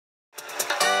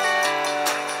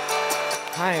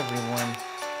Hi everyone,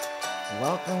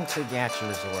 welcome to Gacha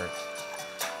Resort.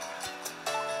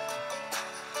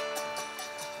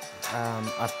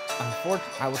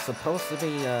 I was supposed to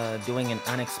be doing an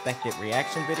unexpected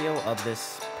reaction video of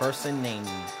this person named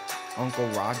Uncle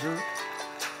Roger,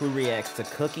 who reacts to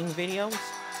cooking videos,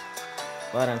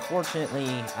 but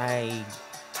unfortunately I,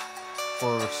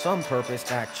 for some purpose,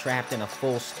 got trapped in a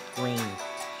full screen.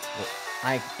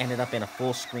 I ended up in a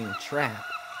full screen trap.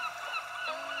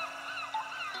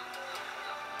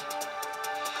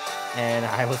 And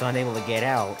I was unable to get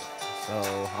out, so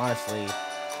honestly,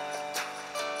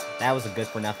 that was a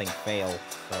good-for-nothing fail.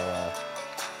 So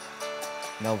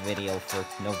no video of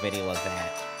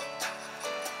that.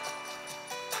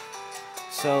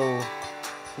 So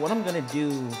what I'm gonna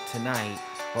do tonight?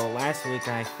 Well, last week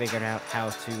I figured out how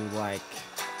to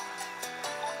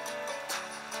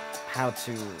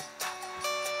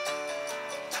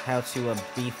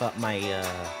beef up my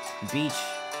beach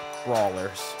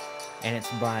brawlers. And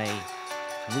it's by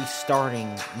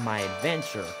restarting my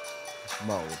adventure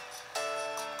mode,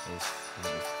 is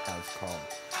how it's called.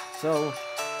 So,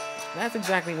 that's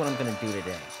exactly what I'm gonna do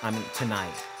today.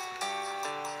 Tonight.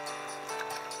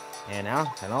 And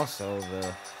also,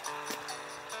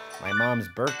 my mom's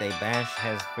birthday bash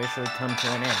has officially come to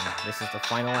an end. This is the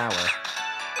final hour.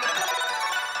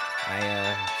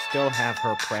 I still have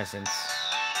her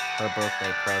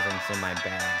birthday presents in my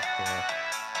bag.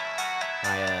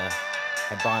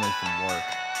 I bought them from work.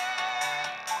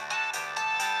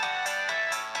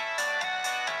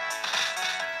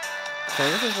 So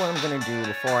this is what I'm gonna do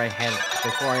before I head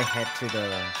to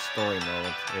the story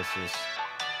mode. Is just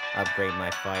upgrade my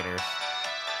fighters.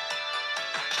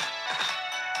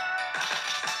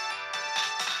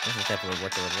 This is definitely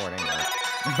worth the reward anyway.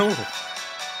 No.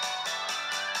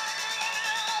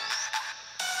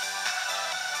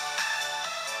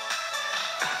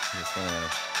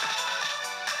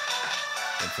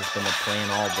 It's just been a plan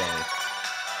all day.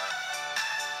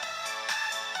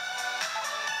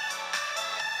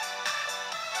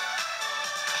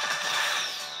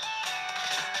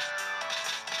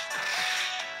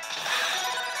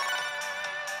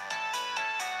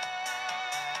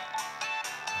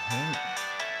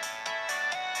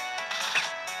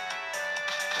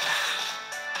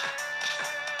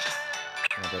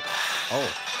 Oh.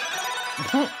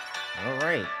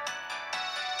 Alright.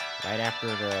 Right after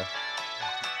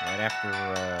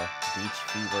Beach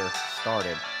Fever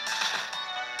started.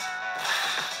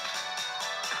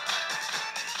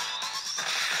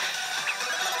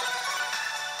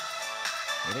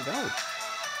 Way to go.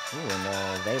 Ooh, and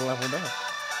they leveled up.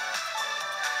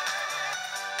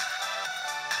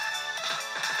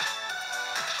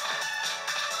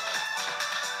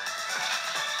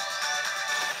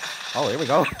 Oh, here we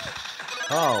go.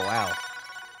 Oh, wow.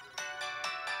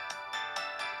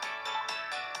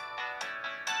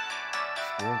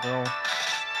 Schoolgirl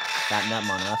got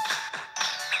nothing on us.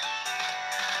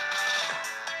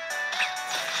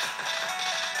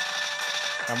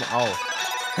 Come on. Oh.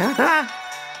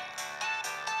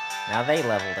 Now they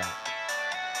leveled up.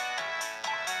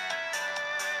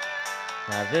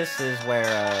 Now this is where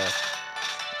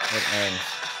it ends.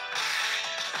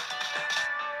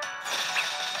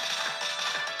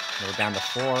 We're down to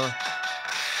 4.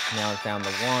 Now it's down to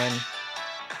 1.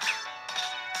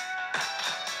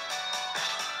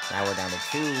 Now we're down to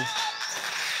 2.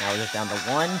 Now we're just down to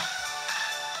 1.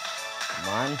 Come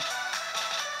on.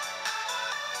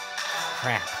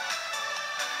 Crap.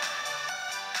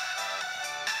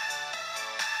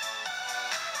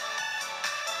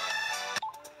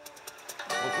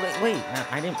 Wait. No,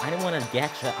 I didn't want to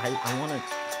Gacha. I want to.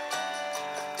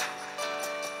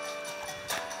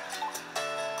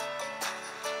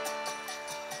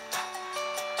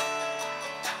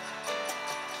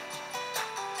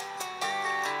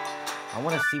 I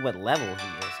want to see what level he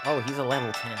is. Oh, he's a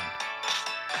level 10. Okay.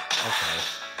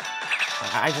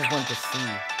 I just want to see.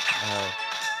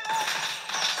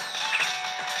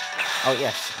 Oh,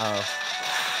 yes.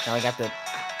 Now I got the.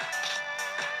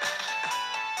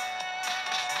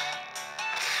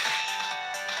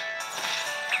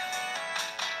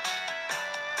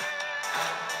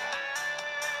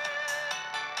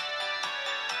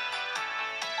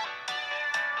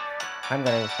 I'm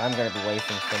gonna be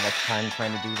wasting so much time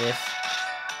trying to do this.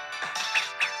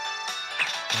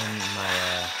 And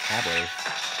my tablet is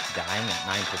dying at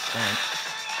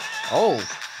 9%. Oh,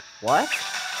 what?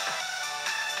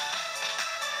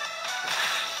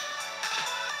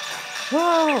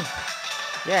 Whoa!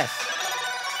 Yes.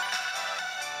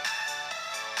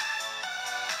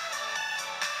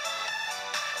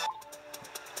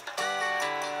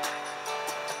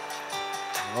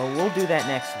 Well, we'll do that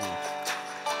next week.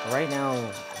 Right now,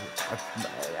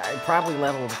 I probably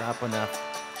leveled up enough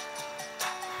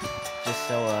just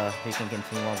so we can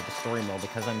continue on with the story mode,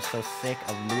 because I'm so sick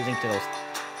of losing to those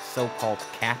so-called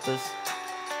kappas.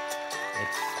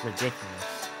 It's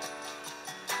ridiculous.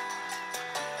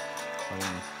 I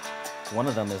mean, one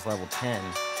of them is level 10.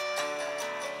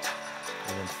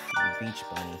 And it's Beach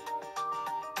Bunny.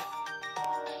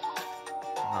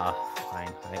 Ah,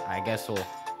 fine. I guess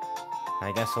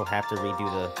we'll have to redo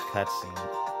the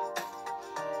cutscene.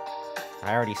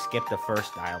 I already skipped the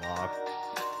first dialogue.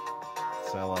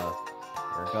 So,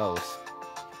 there it goes.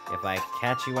 If I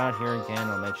catch you out here again,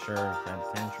 I'll make sure that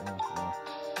attention.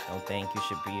 Don't think you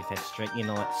should be that strict. You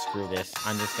know what? Screw this.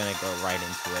 I'm just gonna go right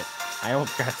into it. I don't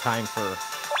got time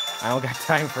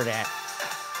for that.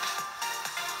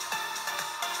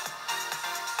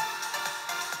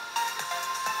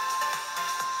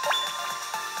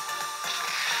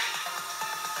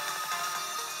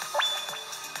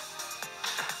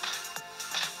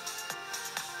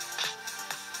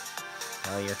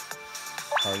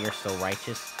 Oh, you're so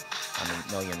righteous. I mean,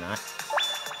 no, you're not.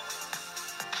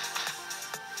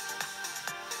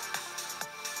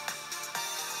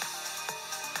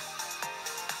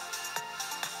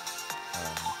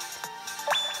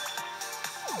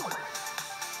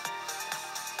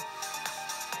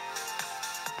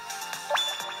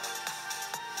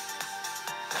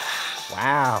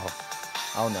 Wow.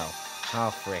 Oh no.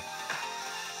 Oh frick.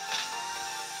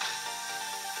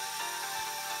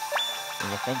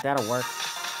 And you think that'll work?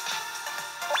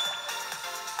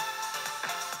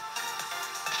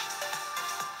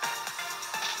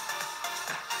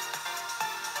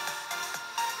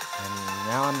 And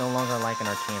now I'm no longer liking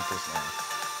our chances now.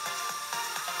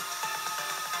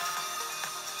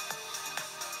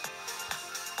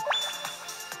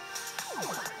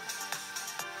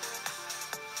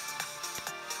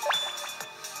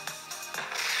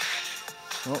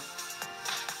 Oh.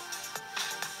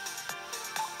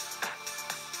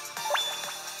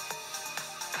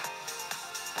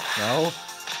 No?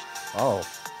 Oh.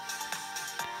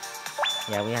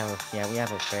 Yeah, we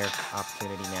have a fair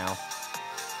opportunity now.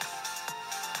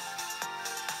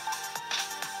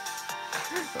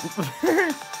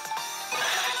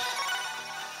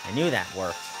 I knew that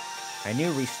worked. I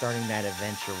knew restarting that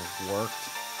adventure worked.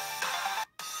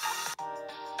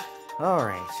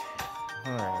 Alright.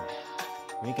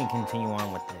 We can continue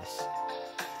on with this.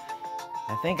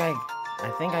 I think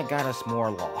I got us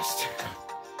more lost.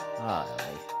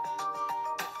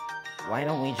 Why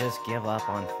don't we just give up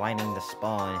on finding the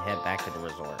spa and head back to the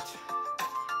resort?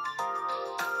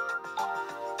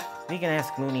 We can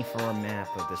ask Looney for a map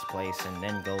of this place and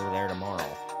then go there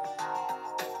tomorrow.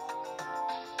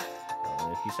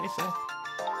 If you say so.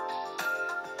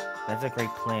 That's a great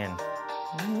plan.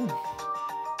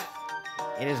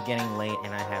 It is getting late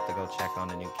and I have to go check on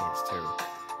the new kids too.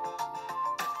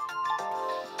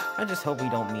 I just hope we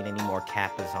don't meet any more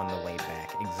kappas on the way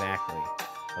back. Exactly.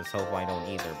 Let's hope I don't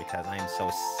either, because I am so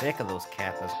sick of those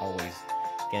kappas always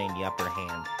getting the upper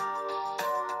hand.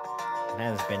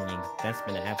 That's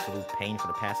been an absolute pain for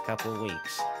the past couple of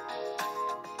weeks.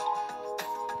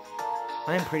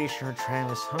 I'm pretty sure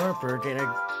Travis Harper did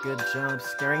a good job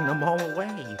scaring them all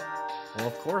away. Well,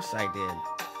 of course I did.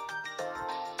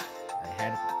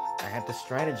 I had to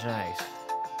strategize.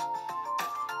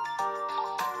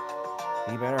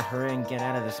 We better hurry and get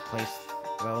out of this place,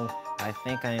 though. I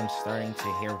think I am starting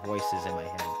to hear voices in my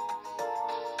head.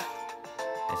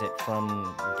 Is it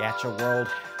from Gacha World?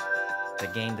 The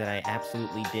game that I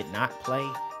absolutely did not play?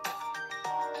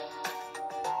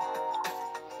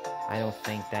 I don't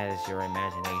think that is your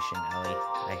imagination, Ellie.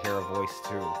 I hear a voice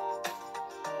too.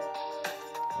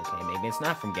 Okay, maybe it's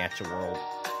not from Gacha World.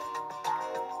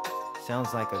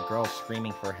 Sounds like a girl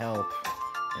screaming for help,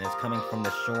 and it's coming from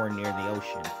the shore near the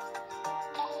ocean.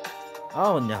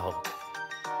 Oh no!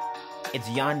 It's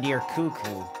Yondir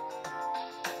Kuku.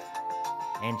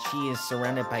 And she is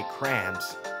surrounded by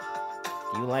crabs.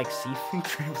 Do you like seafood,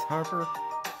 Travis Harper?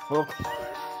 Well,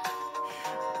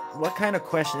 what kind of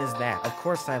question is that? Of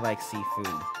course I like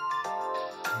seafood.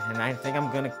 And I think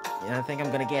I'm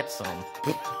gonna get some.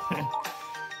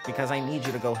 Because I need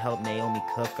you to go help Naomi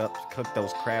cook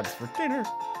those crabs for dinner.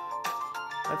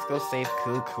 Let's go save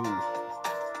Kuku.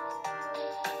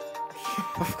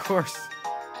 Of course.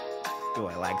 Do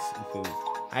I like seafood?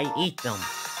 I eat them.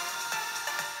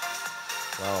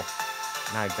 Well,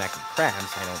 not exactly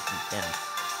crabs, I don't eat them.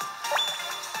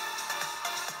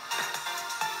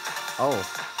 Oh,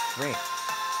 great.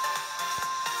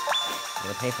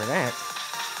 Gonna pay for that.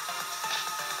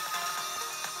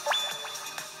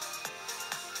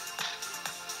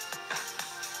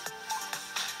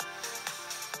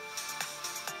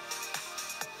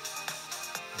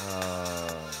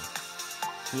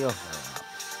 Heal her up.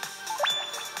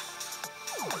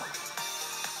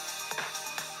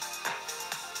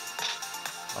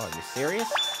 Oh, you serious?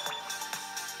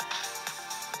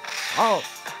 Oh,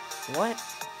 what?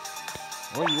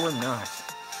 Well, you were not.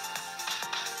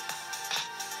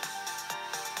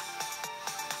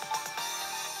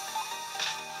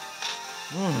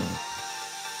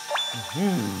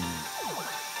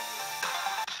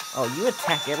 Oh, you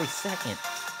attack every second.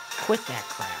 Quit that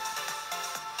crap.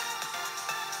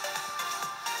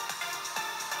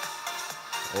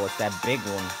 Oh, it's that big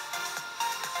one.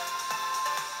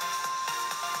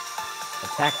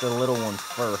 Attack the little one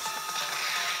first,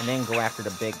 and then go after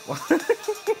the big one.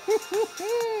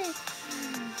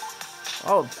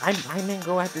 Oh, I meant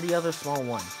go after the other small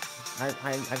one.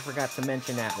 I forgot to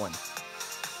mention that one.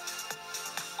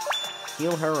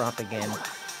 Heal her up again.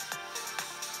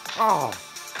 Oh,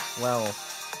 well.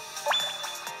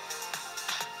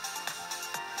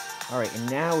 All right, and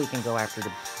now we can go after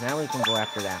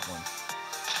that one.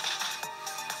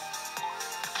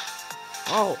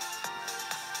 Oh.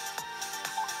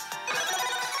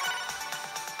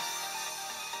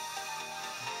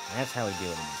 That's how we do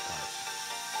it in these parts.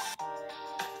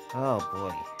 Oh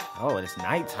boy. Oh, it's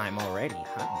nighttime already.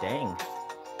 Hot dang.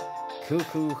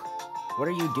 Kuku, what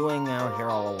are you doing out here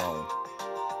all alone?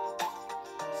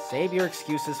 Save your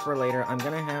excuses for later. I'm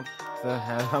going to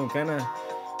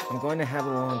have a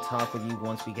long talk with you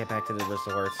once we get back to the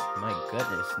resort. My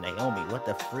goodness, Naomi, what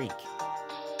the freak?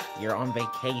 You're on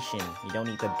vacation. You don't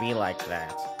need to be like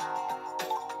that.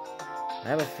 I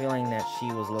have a feeling that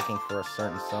she was looking for a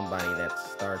certain somebody that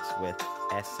starts with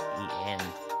S-E-N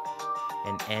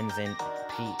and ends in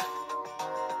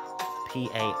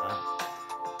P-A.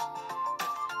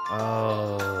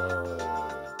 Oh.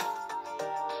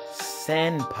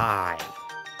 Senpai.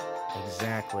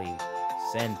 Exactly.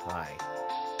 Senpai.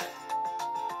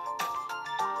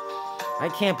 I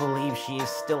can't believe she is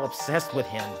still obsessed with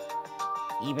him.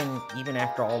 Even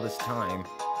after all this time.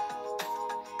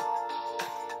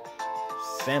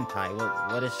 Senpai,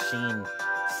 what does she and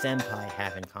Senpai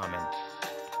have in common?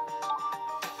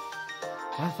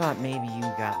 I thought maybe you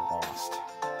got lost,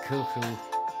 Kuku,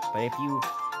 but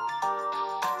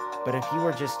if you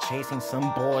were just chasing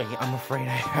some boy, I'm afraid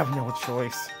I have no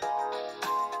choice.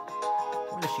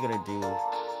 What is she gonna do?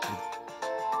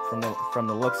 From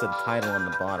the looks of the title on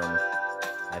the bottom,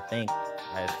 I think,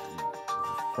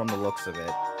 from the looks of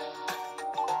it,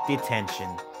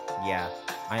 detention. Yeah.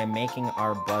 I am making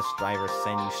our bus driver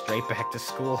send you straight back to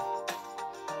school.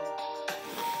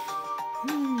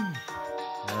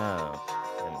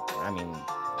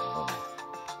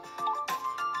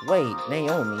 Wait,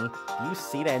 Naomi, do you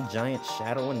see that giant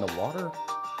shadow in the water?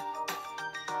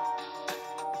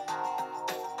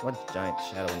 What giant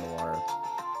shadow in the water?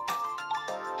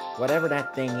 Whatever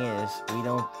that thing is,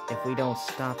 if we don't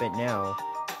stop it now,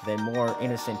 then more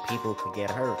innocent people could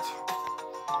get hurt.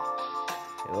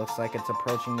 It looks like it's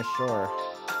approaching the shore.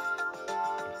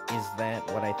 Is that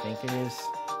what I think it is?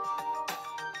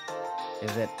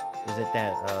 Is it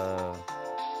that,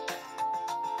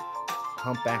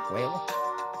 humpback whale?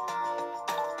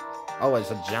 Oh,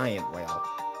 it's a giant whale.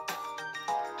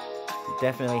 You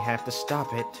definitely have to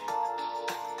stop it.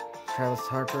 Travis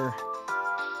Harper,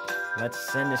 let's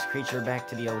send this creature back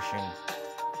to the ocean.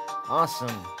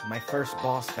 Awesome, my first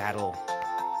boss battle.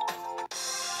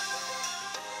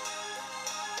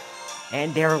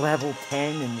 And they're level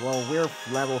 10, and well, we're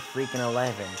level freaking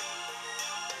 11.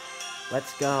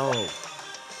 Let's go.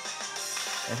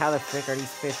 And how the frick are these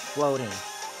fish floating?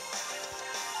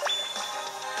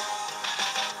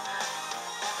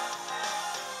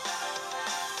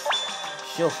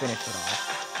 She'll finish it off.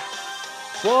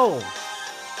 Whoa!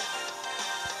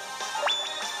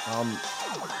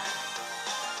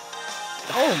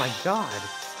 Oh my god!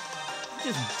 He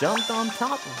just jumped on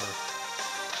top of her.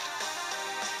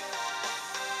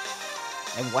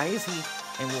 And why is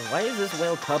this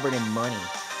whale covered in money?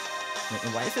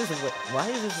 And why is this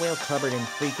whale covered in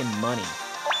freaking money?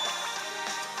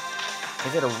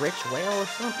 Is it a rich whale or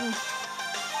something?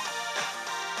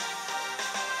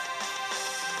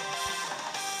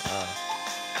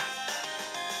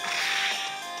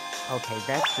 Okay,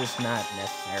 that's just not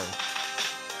necessary.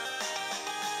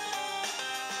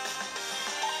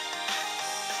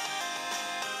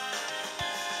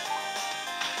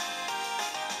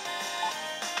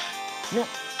 No.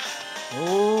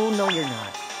 Oh, no, you're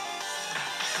not.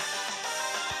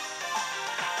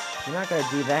 You're not gonna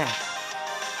do that.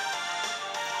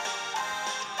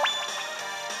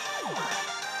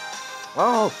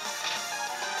 Oh!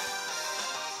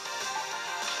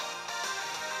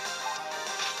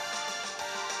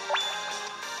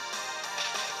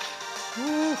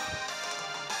 Whew.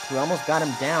 We almost got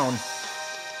him down.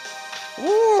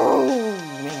 Ooh,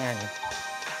 man.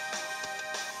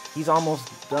 He's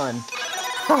almost done.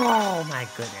 Oh my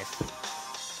goodness.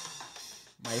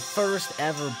 My first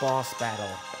ever boss battle.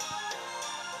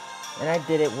 And I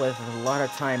did it with a lot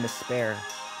of time to spare.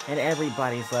 And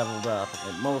everybody's leveled up.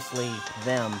 Mostly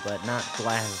them, but not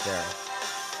Glazder.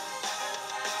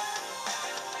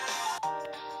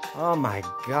 Oh my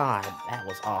god, that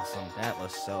was awesome. That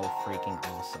was so freaking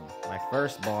awesome. My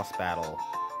first boss battle.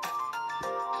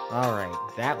 Alright,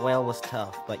 that whale was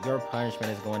tough, but your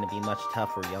punishment is going to be much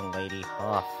tougher, young lady.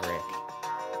 Oh, frick.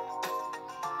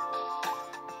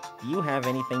 Do you have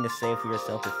anything to say for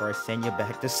yourself before I send you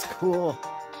back to school?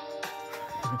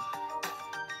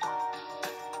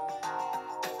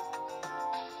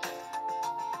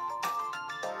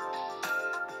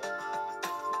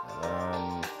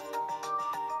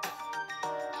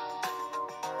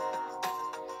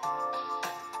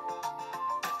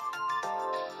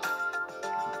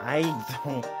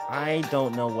 I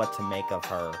don't know what to make of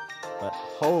her, but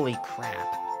holy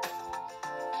crap.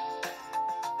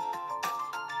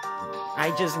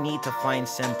 I just need to find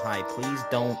Senpai. Please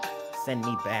don't send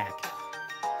me back.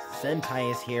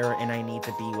 Senpai is here and I need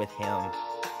to be with him.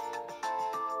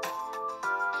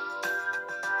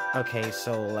 Okay,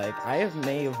 so like,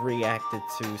 may have reacted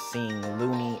to seeing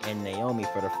Looney and Naomi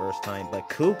for the first time, but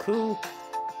Kuku?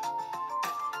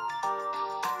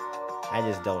 I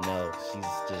just don't know.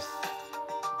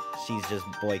 She's just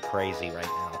boy crazy right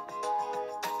now.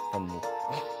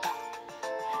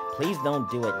 Please don't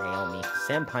do it, Naomi.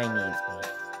 Senpai needs me.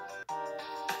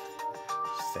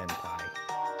 Senpai.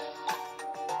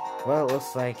 Well, it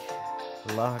looks like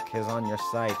luck is on your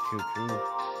side, Kuku.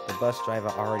 The bus driver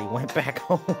already went back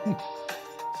home.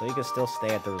 So you can still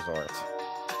stay at the resort.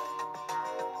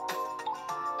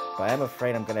 But I'm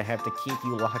afraid I'm gonna have to keep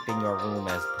you locked in your room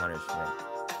as punishment.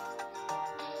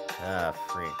 Ah,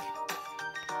 freak.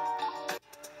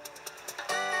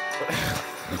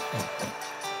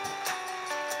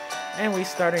 And we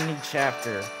start a new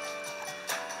chapter.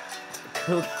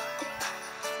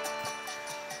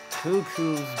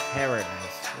 Kuku's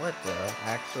Paradise. What the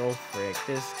actual frick?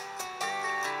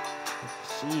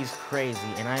 She's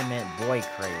crazy, and I meant boy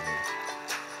crazy.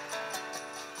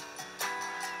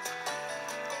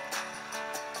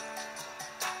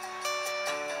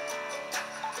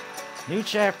 New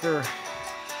chapter.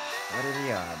 What are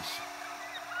the odds?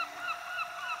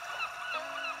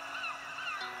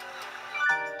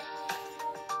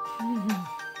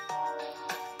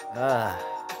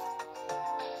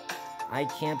 I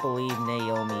can't believe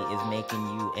Naomi is making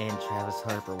you and Travis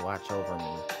Harper watch over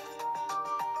me.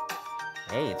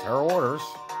 Hey, it's her orders.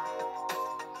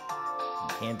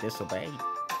 You can't disobey.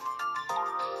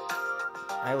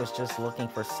 I was just looking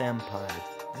for Senpai.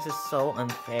 This is so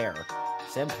unfair.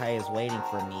 Senpai is waiting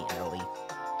for me, Ellie.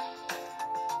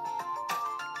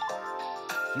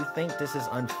 You think this is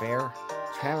unfair?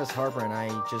 Travis Harper and I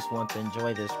just want to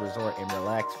enjoy this resort and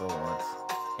relax for once.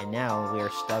 And now we are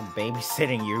stuck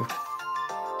babysitting you.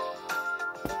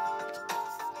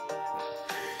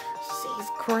 She's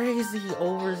crazy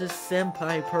over this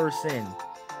Senpai person.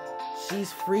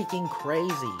 She's freaking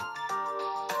crazy.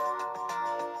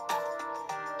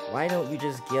 Why don't you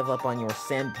just give up on your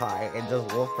Senpai and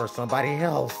just look for somebody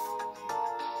else?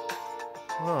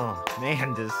 Oh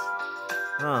man,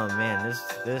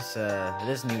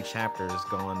 this new chapter is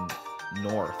going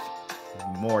north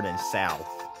more than south.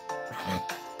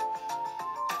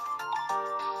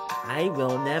 I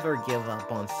will never give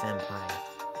up on Senpai.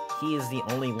 He is the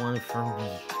only one for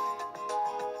me.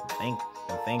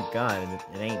 Thank God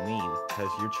it ain't me,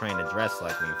 because you're trying to dress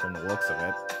like me from the looks of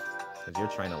it. Because you're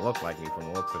trying to look like me from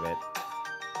the looks of it.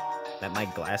 That my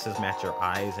glasses match your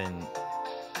eyes and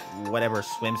whatever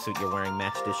swimsuit you're wearing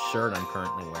match this shirt I'm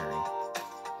currently wearing.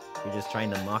 You're just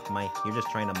trying to mock my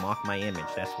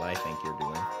image. That's what I think you're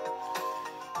doing.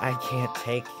 I can't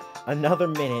take another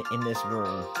minute in this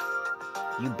room.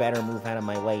 You better move out of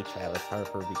my way, Travis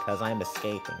Harper, because I'm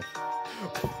escaping.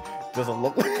 Doesn't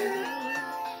look like...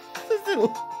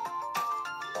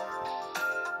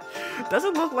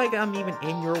 Doesn't look like I'm even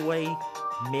in your way,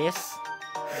 miss.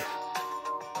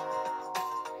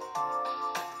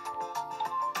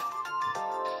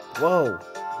 Whoa,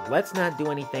 let's not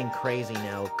do anything crazy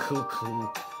now, Kuku.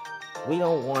 We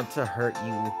don't want to hurt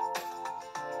you,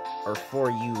 or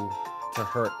for you to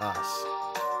hurt us.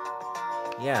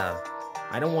 Yeah,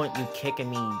 I don't want you kicking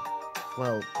me,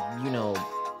 well, you know,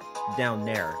 down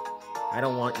there. I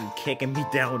don't want you kicking me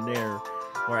down there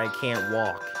where I can't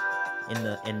walk. In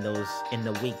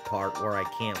the weak part where I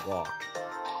can't walk.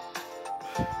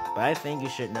 But I think you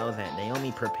should know that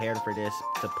Naomi prepared for this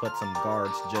to put some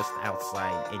guards just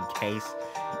outside in case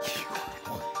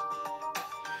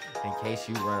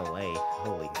you run away.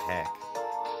 Holy heck.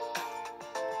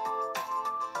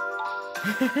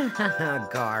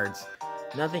 Guards.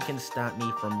 Nothing can stop me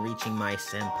from reaching my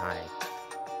senpai.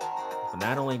 But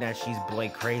not only that she's boy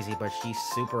crazy, but she's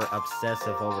super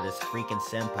obsessive over this freaking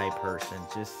senpai person.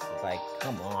 Just like,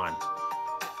 come on.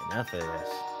 Enough of this.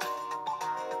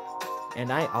 And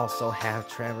I also have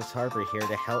Travis Harper here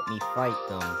to help me fight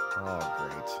them. Oh,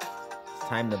 great. It's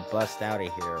time to bust out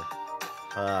of here.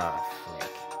 Frick.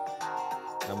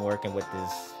 I'm working with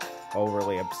this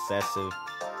overly obsessive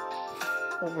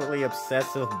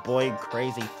boy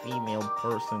crazy female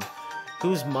person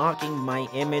who's mocking my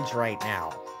image right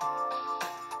now.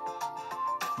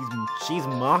 She's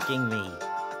mocking me.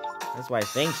 That's what I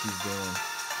think she's doing.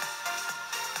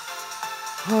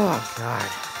 Oh, God.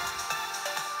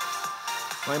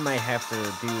 I might have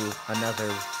to do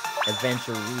another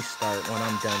adventure restart when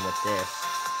I'm done with this.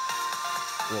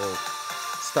 Well,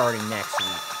 starting next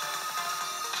week.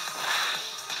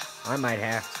 I might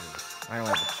have to. I don't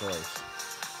have a choice.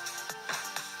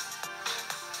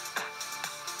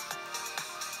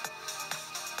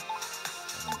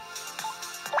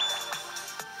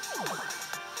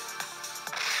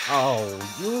 Oh,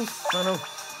 you son of...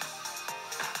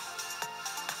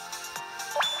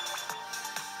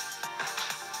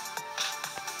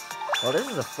 Well, this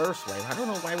is the first wave. I don't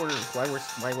know why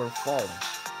we're falling.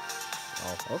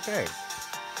 Oh, okay.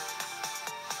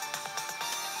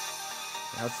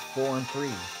 Now it's 4-3.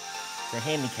 It's a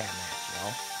handicap match,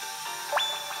 y'all.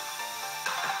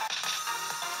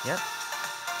 Yep.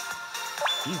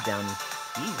 He's down.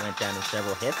 He went down in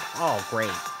several hits. Oh,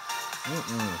 great.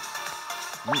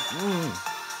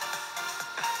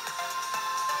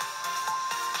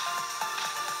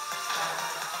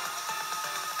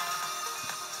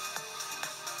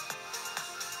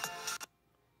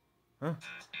 Huh?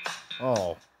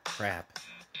 Oh, crap.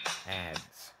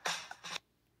 Ads.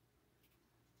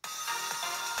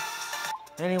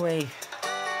 Anyway,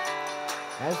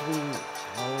 as we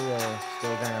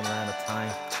still got a lot of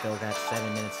time, still got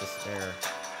 7 minutes to spare,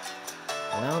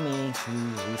 allow me to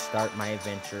restart my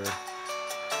adventure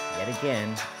yet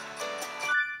again.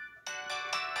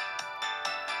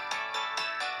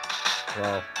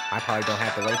 Well, I probably don't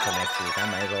have to wait till next week. I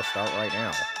might as well start right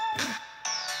now.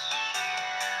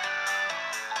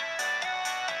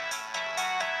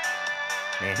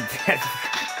 Man, that's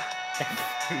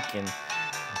freaking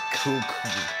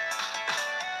Kuku.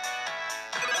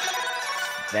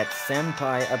 That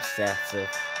senpai obsessive.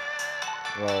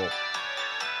 Well,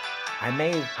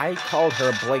 I called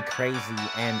her boy crazy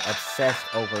and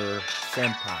obsessed over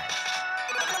senpai.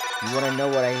 You wanna know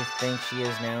what I think she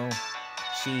is now?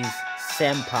 She's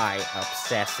senpai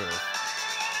obsessive.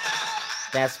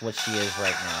 That's what she is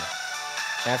right now.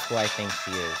 That's what I think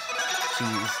she is.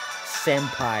 She's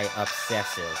senpai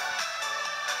obsessive.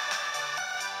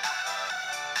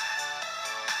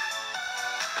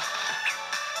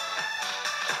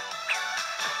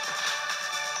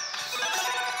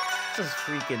 This is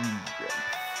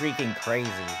freaking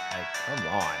crazy. Like, come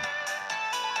on.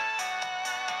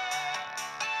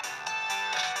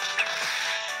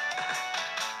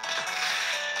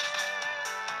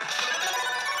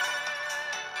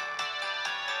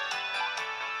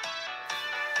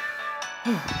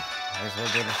 Might as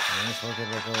well give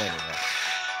it a go anyway.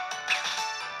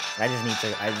 I just need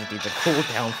to cool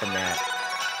down from that.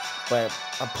 But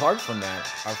apart from that,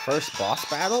 our first boss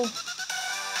battle,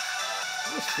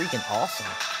 it was freaking awesome.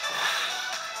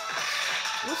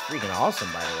 It was freaking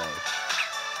awesome, by the way.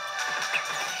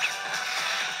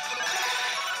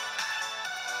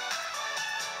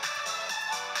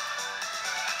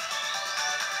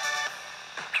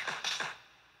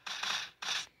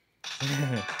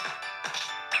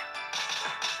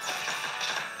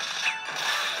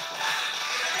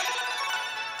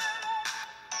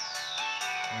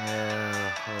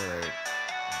 Alright.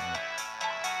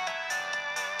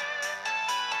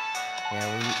 Yeah,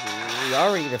 we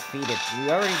already defeated these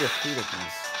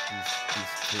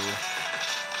two.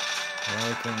 Now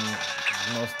we can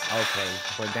okay,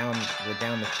 we're down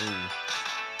to 3.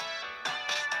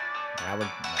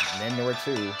 Then there were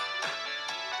 2.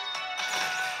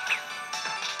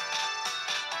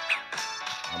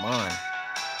 Come on.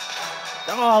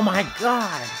 Oh my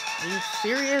god! Are you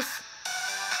serious?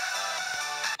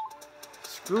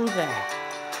 Screw that.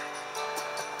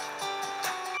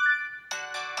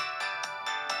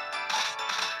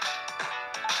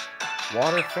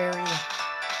 Water fairy?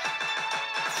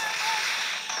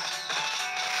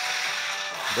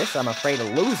 This I'm afraid of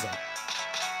losing.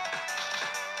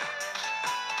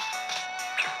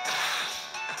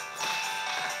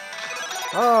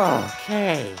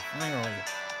 Okay, finally.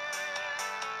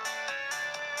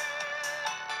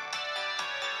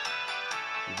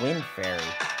 Wind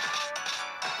Fairy.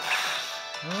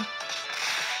 Huh?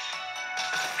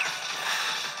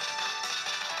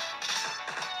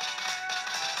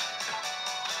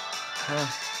 Huh.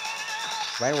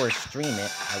 If I were to stream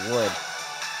it, I would.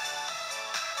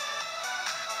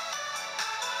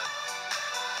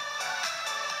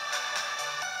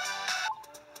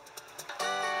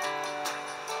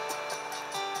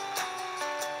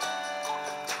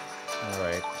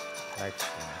 Alright. I'm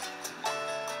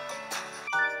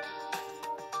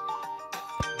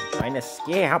trying to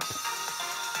escape. That's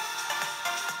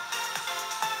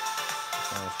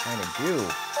what I was trying to do.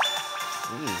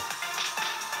 Jeez.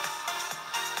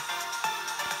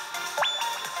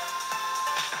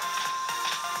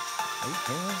 Are you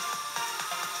kidding me?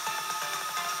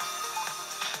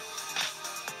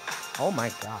 Oh my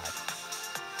god.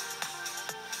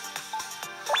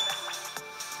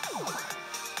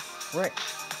 Right.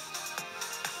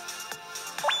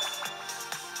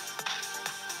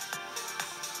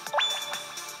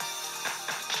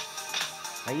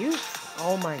 Are you?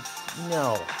 Oh my.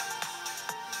 No.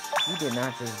 You did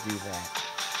not just do that.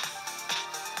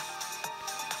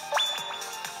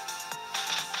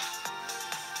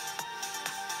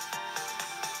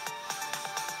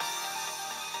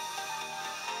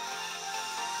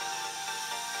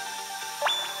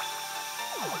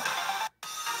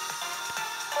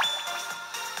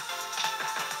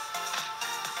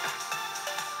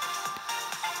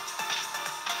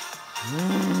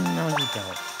 No, you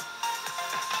don't.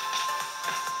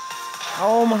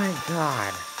 Oh my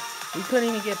god. We couldn't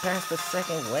even get past the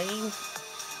second wave?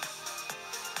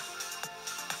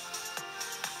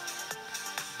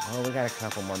 Oh, we got a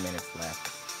couple more minutes left.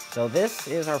 So this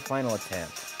is our final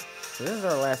attempt. So this is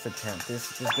our last attempt.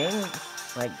 This game,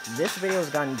 like, this video has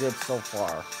gotten good so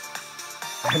far.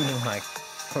 I mean, like,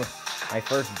 my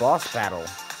first boss battle.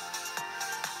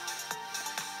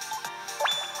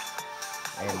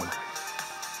 And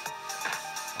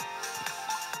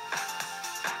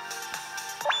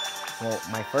well,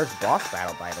 my first boss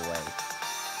battle, by the way.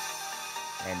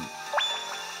 And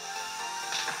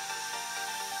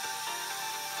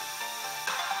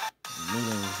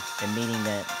meeting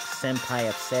that Senpai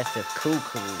Obsessive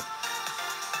Kuku.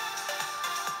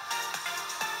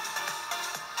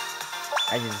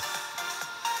 I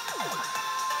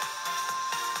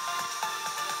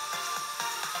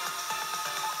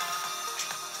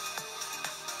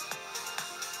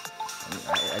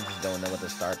just don't know what to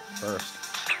start first.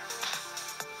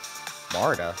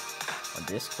 Marta on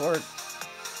Discord?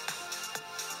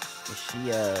 Is she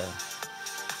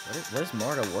what is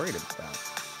Marta worried about?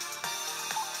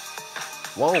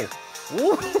 Whoa!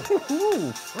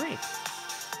 Ooh, freak.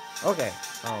 Okay,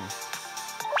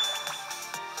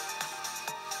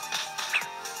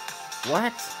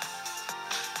 what?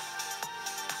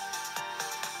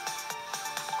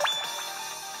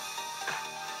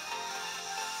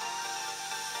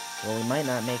 Well, we might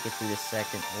not make it through the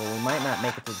second. Well, we might not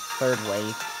make it through the third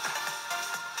wave.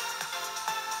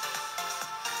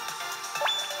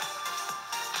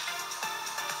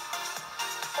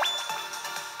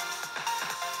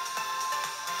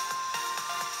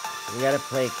 We gotta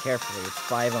play it carefully. It's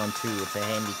 5-on-2.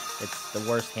 It's the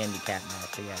worst handicap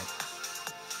match yet.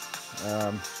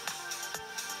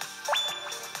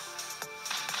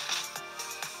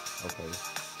 Okay.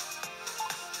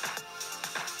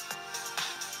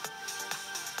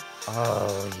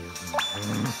 Oh, you.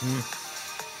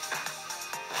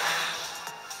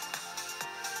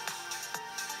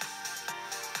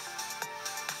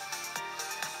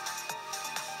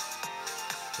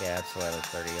 Yeah, it's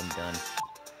 11:30. I'm done.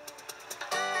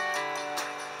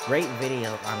 Great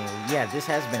video. I mean, yeah, this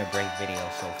has been a great video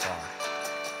so far.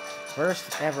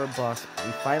 First ever boss.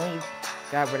 We finally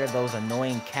got rid of those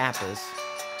annoying kappas.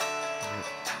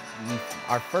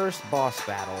 Our first boss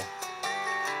battle.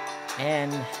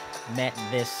 And met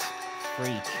this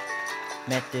freak.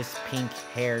 Met this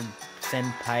pink-haired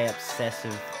Senpai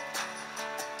Obsessive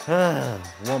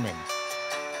woman.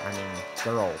 I mean,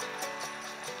 girl.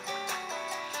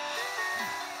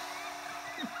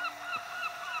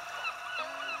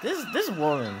 This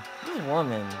woman,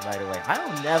 by the way, I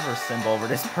will never simp over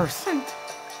this person.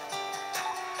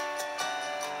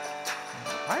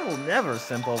 I will never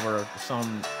simp over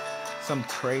some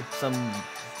senpai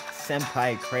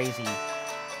crazy,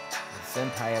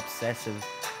 senpai obsessive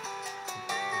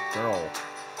girl.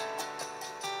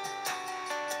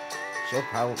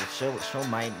 She'll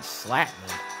might slap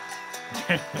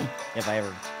me if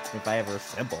I ever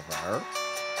simp over her.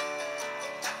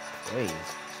 Please.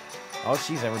 All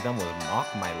she's ever done was mock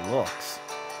my looks.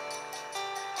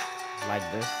 Like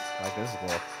this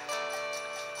girl.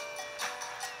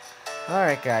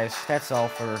 Alright guys, that's all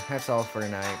for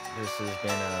tonight. This has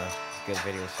been a good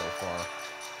video so far.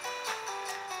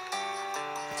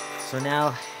 So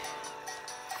now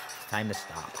it's time to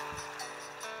stop.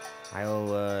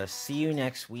 I'll see you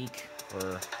next week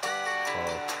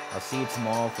I'll see you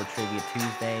tomorrow for Trivia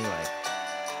Tuesday, like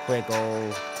Quick Goal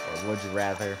or Would You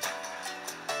Rather.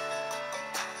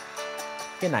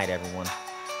 Good night, everyone.